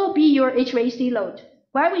 what will be your HVAC load?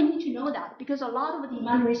 Why we need to know that? Because a lot of the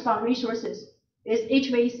demand response resources is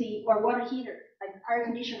HVAC or water heater, like air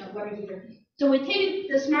conditioner or water heater. So we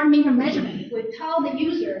take the smart meter measurement, we tell the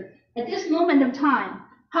user at this moment of time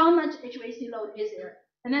how much HVAC load is there.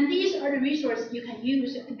 And then these are the resources you can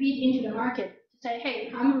use to feed into the market to say,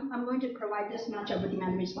 hey, I'm going to provide this much of a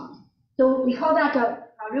demand response. So we call that a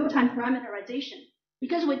real-time parameterization.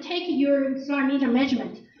 Because we take your smart meter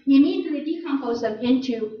measurement, immediately decompose them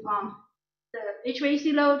into the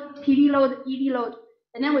HVAC load, PV load, EV load,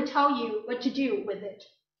 and then we tell you what to do with it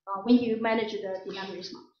when you manage the demand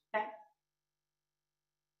response. Okay?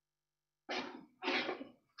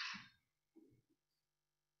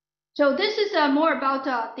 So this is more about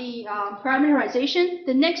the parameterization.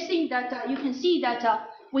 The next thing that you can see that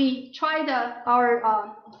we tried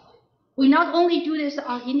we not only do this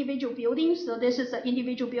on individual buildings, so this is an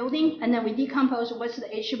individual building, and then we decompose what the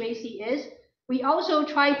HVAC is. We also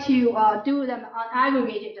try to do them on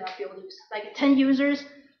aggregated buildings, like 10 users.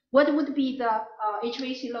 What would be the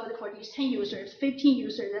HVAC load for these 10 users, 15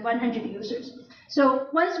 users, and 100 users? So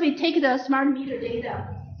once we take the smart meter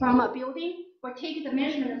data from a building, or take the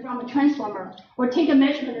measurement from a transformer, or take a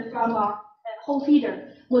measurement from a whole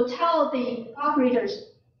feeder, we'll tell the operators,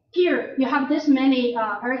 here, you have this many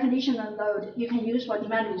air conditioner load you can use for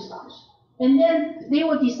demand response. And then they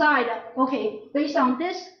will decide, okay, based on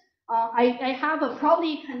this, I have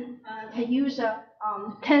probably can use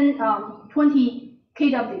 10, 20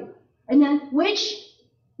 kW. And then which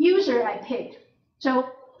user I picked. So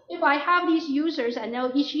if I have these users, I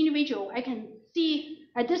know each individual, I can see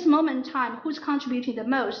at this moment in time who's contributing the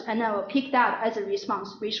most, and I will pick that as a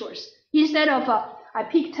response resource. Instead of I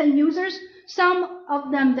pick 10 users, some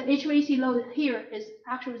of them, the HVAC load here is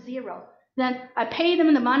actually 0. Then I pay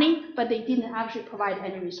them the money, but they didn't actually provide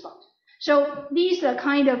any response. So these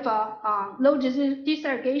kind of load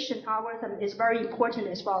disaggregation algorithm is very important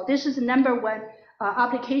as well. This is the #1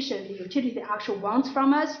 application the utility actually wants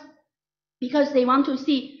from us because they want to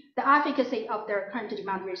see the efficacy of their current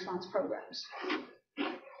demand response programs.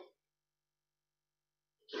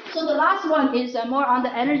 So the last one is more on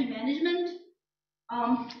the energy management.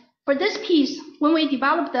 For this piece, when we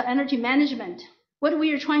develop the energy management, what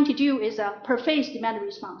we are trying to do is a per phase demand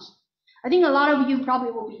response. I think a lot of you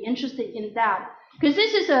probably will be interested in that because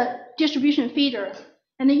this is a distribution feeder.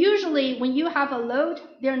 And usually when you have a load,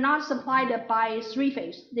 they're not supplied by 3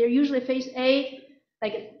 phase. They're usually phase A,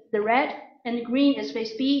 like the red, and the green is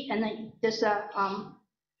phase B, and then this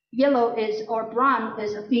yellow is, or brown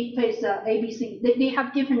is phase A, B, C. They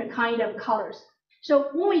have different kind of colors. So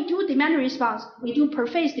when we do demand response, we do per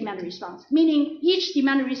phase demand response, meaning each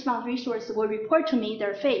demand response resource will report to me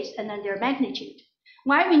their phase and then their magnitude.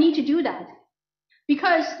 Why we need to do that?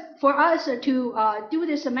 Because for us to do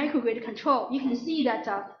this microgrid control, you can see that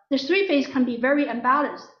the three-phase can be very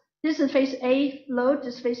imbalanced. This is phase A load,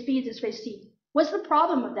 this is phase B, this is phase C. What's the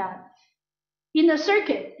problem with that? In the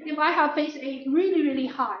circuit, if I have phase A really, really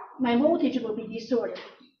high, my voltage will be distorted.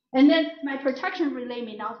 And then my protection relay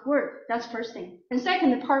may not work. That's first thing. And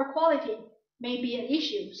second, the power quality may be an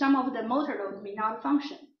issue. Some of the motor loads may not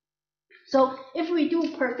function. So if we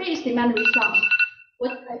do per phase demand response,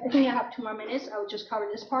 I think I have 2 more minutes. I'll just cover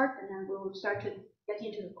this part, and then we'll start to get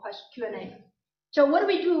into the Q&A. So what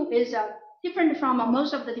we do is different from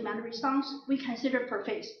most of the demand response. We consider per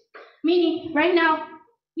phase, meaning right now,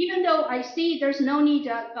 even though I see there's no need,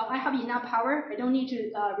 I have enough power, I don't need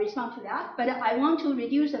to respond to that, but I want to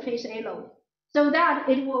reduce the phase A load so that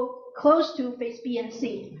it will close to phase B and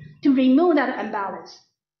C to remove that imbalance.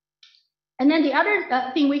 And then the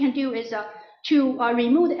other thing we can do is to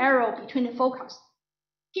remove the arrow between the forecast.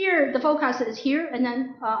 Here, the forecast is here, and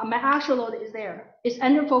then my actual load is there. It's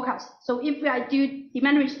under forecast. So if I do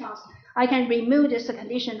demand response, I can remove this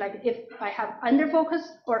condition, like if I have under focus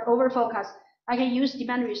or over focus, I can use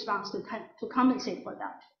demand response to compensate for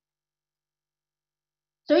that.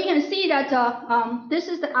 So you can see that this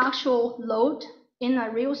is the actual load in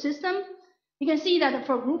a real system. You can see that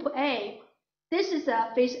for group A, this is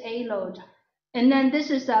a phase A load, and then this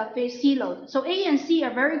is a phase C load. So A and C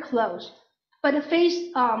are very close, but the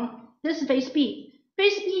phase, this is phase B.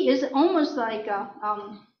 Phase B is almost like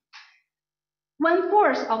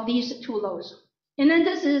 1/4 of these two loads. And then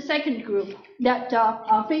this is the second group that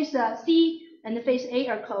phase C and the phase A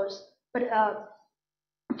are close, but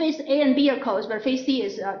phase A and B are close, but phase C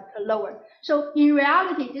is lower. So in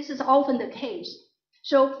reality, this is often the case.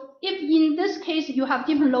 So if in this case you have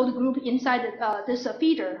different load group inside this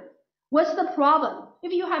feeder, what's the problem?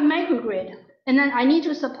 If you have microgrid, and then I need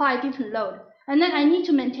to supply different load, and then I need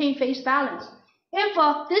to maintain phase balance. If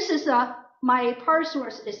this is my power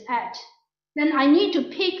source is at, then I need to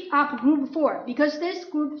pick up group 4, because this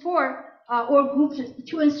group 4 or groups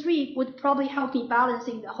 2 and 3 would probably help me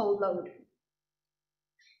balancing the whole load.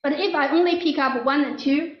 But if I only pick up 1 and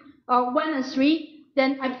 2 or 1 and 3,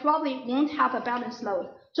 then I probably won't have a balanced load.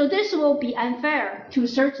 So this will be unfair to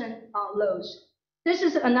certain loads. This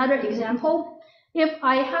is another example. If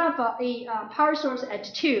I have a power source at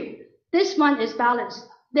 2, this one is balanced.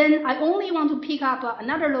 Then I only want to pick up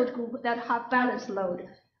another load group that have balanced load.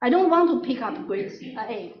 I don't want to pick up grid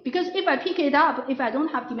A, because if I pick it up, if I don't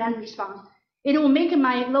have demand response, it will make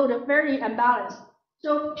my load very unbalanced.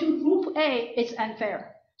 So to group A, it's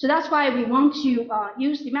unfair. So that's why we want to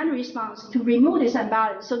use demand response to remove this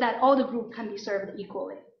imbalance so that all the groups can be served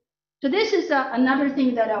equally. So this is another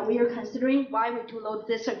thing that we are considering why we do load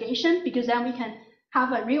disaggregation, because then we can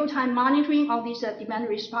have a real-time monitoring of these demand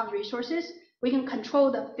response resources. We can control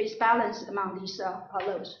the phase balance among these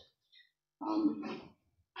loads.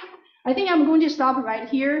 I think I'm going to stop right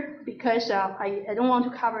here because I don't want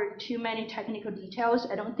to cover too many technical details.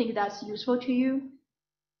 I don't think that's useful to you.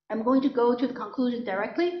 I'm going to go to the conclusion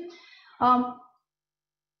directly.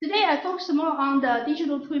 Today I focus more on the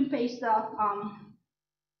digital twin-based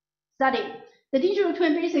study. The digital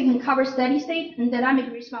twin basically can cover steady state and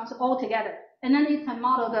dynamic response all together, and then it can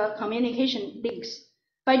model the communication links.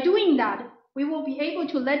 By doing that, we will be able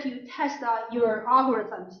to let you test your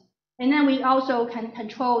algorithms. And then we also can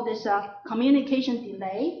control this communication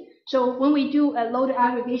delay. So when we do a load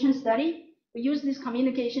aggregation study, we use this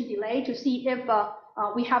communication delay to see if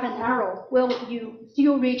we have an error. Will you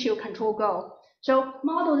still reach your control goal? So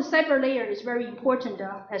model the separate layer is very important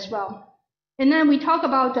as well. And then we talk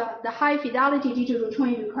about the high fidelity digital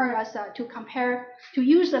twin require us to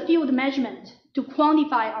use the field measurement to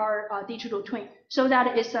quantify our digital twin so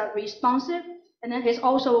that it's responsive and then it's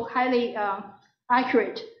also highly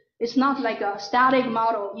accurate. It's not like a static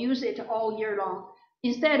model, use it all year long.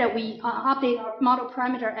 Instead, we update our model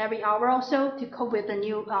parameter every hour or so to cope with the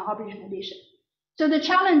new operational condition. So the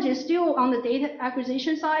challenge is still on the data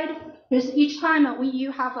acquisition side, because each time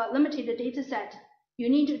you have a limited data set, you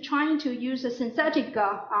need to try to use a synthetic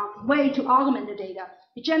way to augment the data.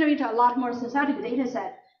 You generate a lot more synthetic data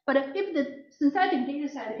set. But if the synthetic data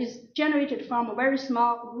set is generated from a very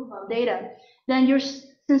small group of data, then your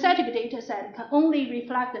synthetic data set can only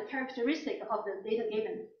reflect the characteristic of the data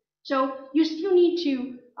given. So you still need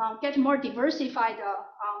to get more diversified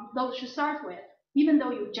loads to start with, even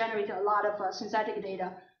though you generate a lot of synthetic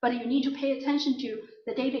data. But you need to pay attention to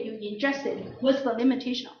the data you ingested. What's the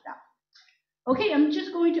limitation of that? Okay, I'm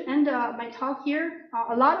just going to end my talk here.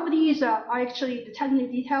 A lot of these are actually the technical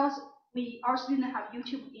details. Our students have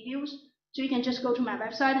YouTube videos, so you can just go to my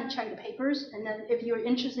website and check the papers. And then if you're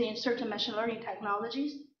interested in certain machine learning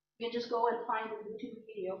technologies, You can just go and find the YouTube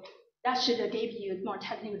video. That should give you more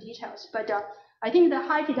technical details. But I think the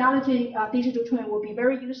high fidelity digital twin will be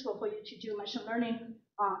very useful for you to do machine learning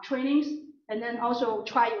trainings, and then also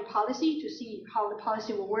try your policy to see how the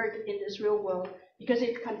policy will work in this real world, because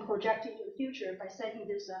it can project into the future by setting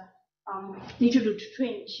this digital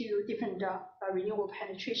twin to different renewable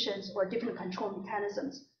penetrations or different control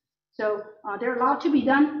mechanisms. So there are a lot to be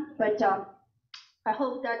done, but I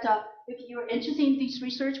hope that if you're interested in this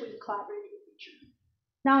research, we can collaborate in the future.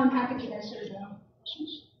 Now I'm happy to answer the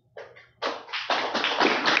questions.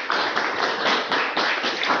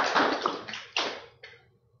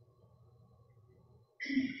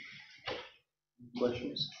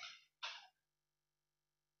 Questions?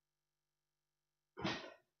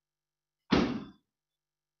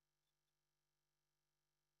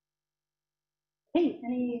 Hey,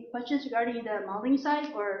 any questions regarding the modeling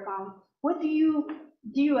side, or what do you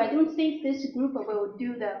do? I don't think this group will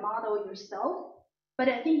do the model yourself, but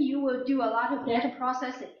I think you will do a lot of data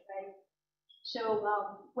processing, right? So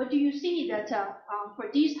what do you see that for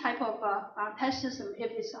these type of test system,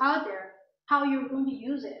 if it's out there, how you're going to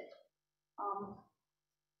use it?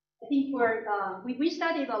 I think we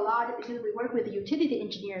studied a lot because we work with the utility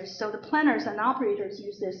engineers, so the planners and operators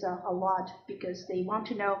use this a lot because they want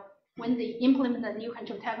to know when they implement a new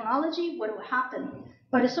control technology, what will happen.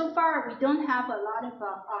 But so far, we don't have a lot of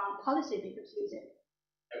policymakers use it.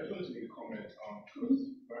 I just wanted to make a comment.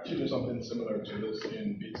 We're actually doing something similar to this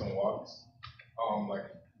in bits and watts. Like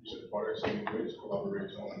you said, products and ways to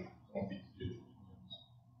collaborate on these.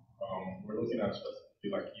 We're looking at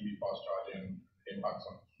specifically like EV fast charging, impacts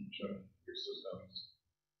on distribution systems,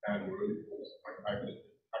 and we're really focused on like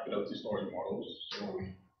high fidelity storage models. So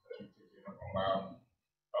we take data from lab,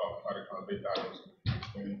 try to translate that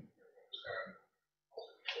into understand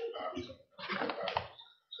also control labs and things like that.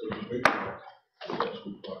 So we make to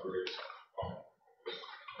collaborate.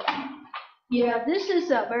 Yeah, this is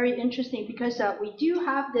very interesting because we do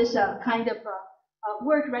have this kind of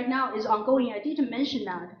work right now is ongoing. I didn't mention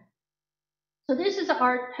that. So this is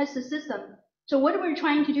our test system. So what we're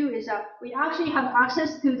trying to do is we actually have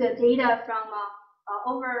access to the data from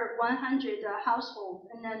over 100 households,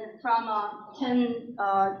 and then from 10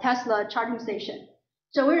 Tesla charging stations.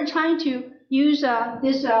 So we're trying to use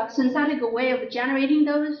this synthetic way of generating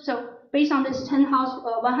those. So based on this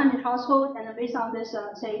 100 household, and based on this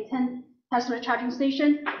say 10 Tesla charging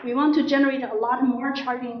station, we want to generate a lot more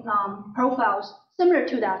charging profiles similar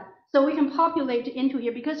to that. So we can populate into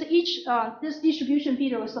here, because each this distribution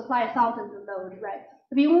feeder will supply 1,000 load, right?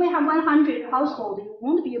 If you only have 100 households, you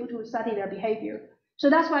won't be able to study their behavior. So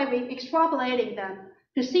that's why we're extrapolating them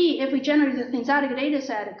to see if we generate a synthetic data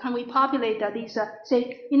set, can we populate these,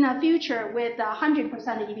 say, in the future with 100%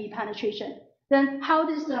 EV penetration? Then how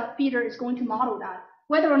this feeder is going to model that,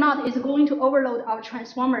 whether or not it's going to overload our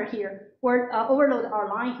transformer here or overload our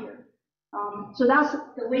line here. So that's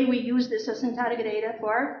the way we use this synthetic data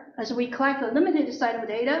for, as we collect a limited set of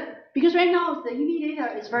data, because right now the EV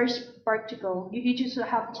data is very practical. You just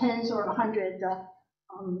have tens or 100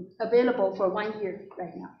 available for 1 year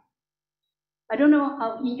right now. I don't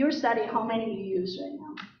know in your study how many you use right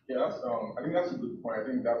now. Yeah, I think that's a good point. I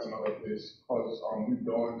think that's another place, because we've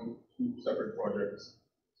done 2 separate projects,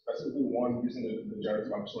 specifically one using the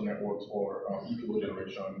generative amplitude networks for EV load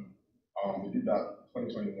generation. We did that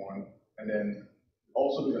 2021. And then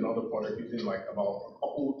also did another project using like about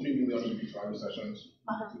 3 million EV charging sessions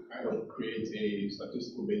to kind of create a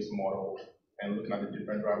statistical based model and looking at the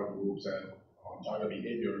different driver groups and driver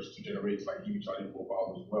behaviors to generate like EV charging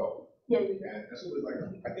profiles as well. Yeah. And so it's like,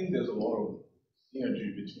 I think there's a lot of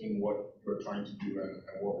synergy between what we're trying to do and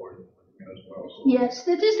what we're doing as well. So, yeah,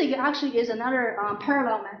 statistic actually is another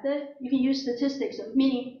parallel method. You can use statistics,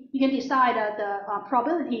 meaning you can decide the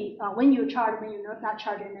probability when you charge, when you're not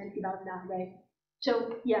charging, and anything like that, right?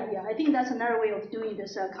 So yeah, I think that's another way of doing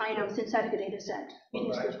this kind of synthetic data set.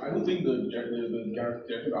 I don't think the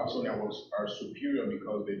generative amplitude networks are superior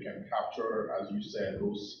because they can capture, as you said,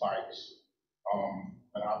 those spikes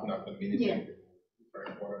that happen at the minute. Yeah.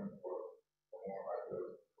 Very important for more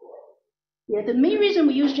accurate. Yeah, the main reason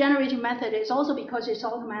we use generative method is also because it's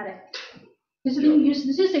automatic. Because when you use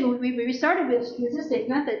statistics, we started with statistic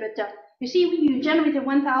method, but you see when you generated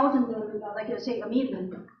 1,000, like you say, a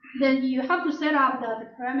million, then you have to set up the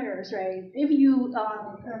parameters, right? If you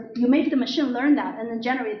you make the machine learn that and then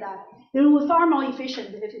generate that, it will be far more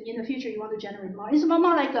efficient if in the future you want to generate more. It's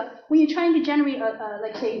more like when you're trying to generate,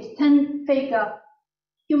 like say, 10 fake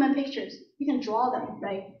human pictures, you can draw them,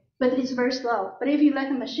 right? But it's very slow. But if you let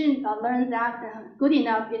the machine learn that good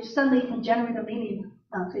enough, it suddenly can generate a million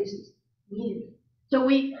faces immediately. So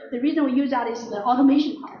the reason we use that is the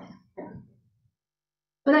automation part.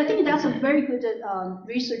 But I think that's a very good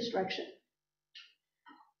research direction.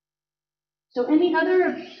 So any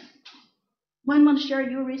other one want to share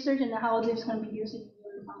your research and how this is going to be used in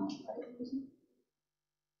your private business?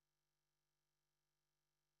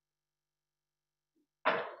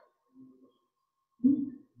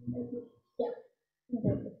 Yeah.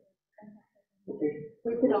 Okay.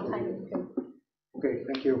 We put on time. Okay,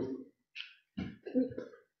 thank you.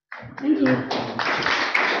 Thank you.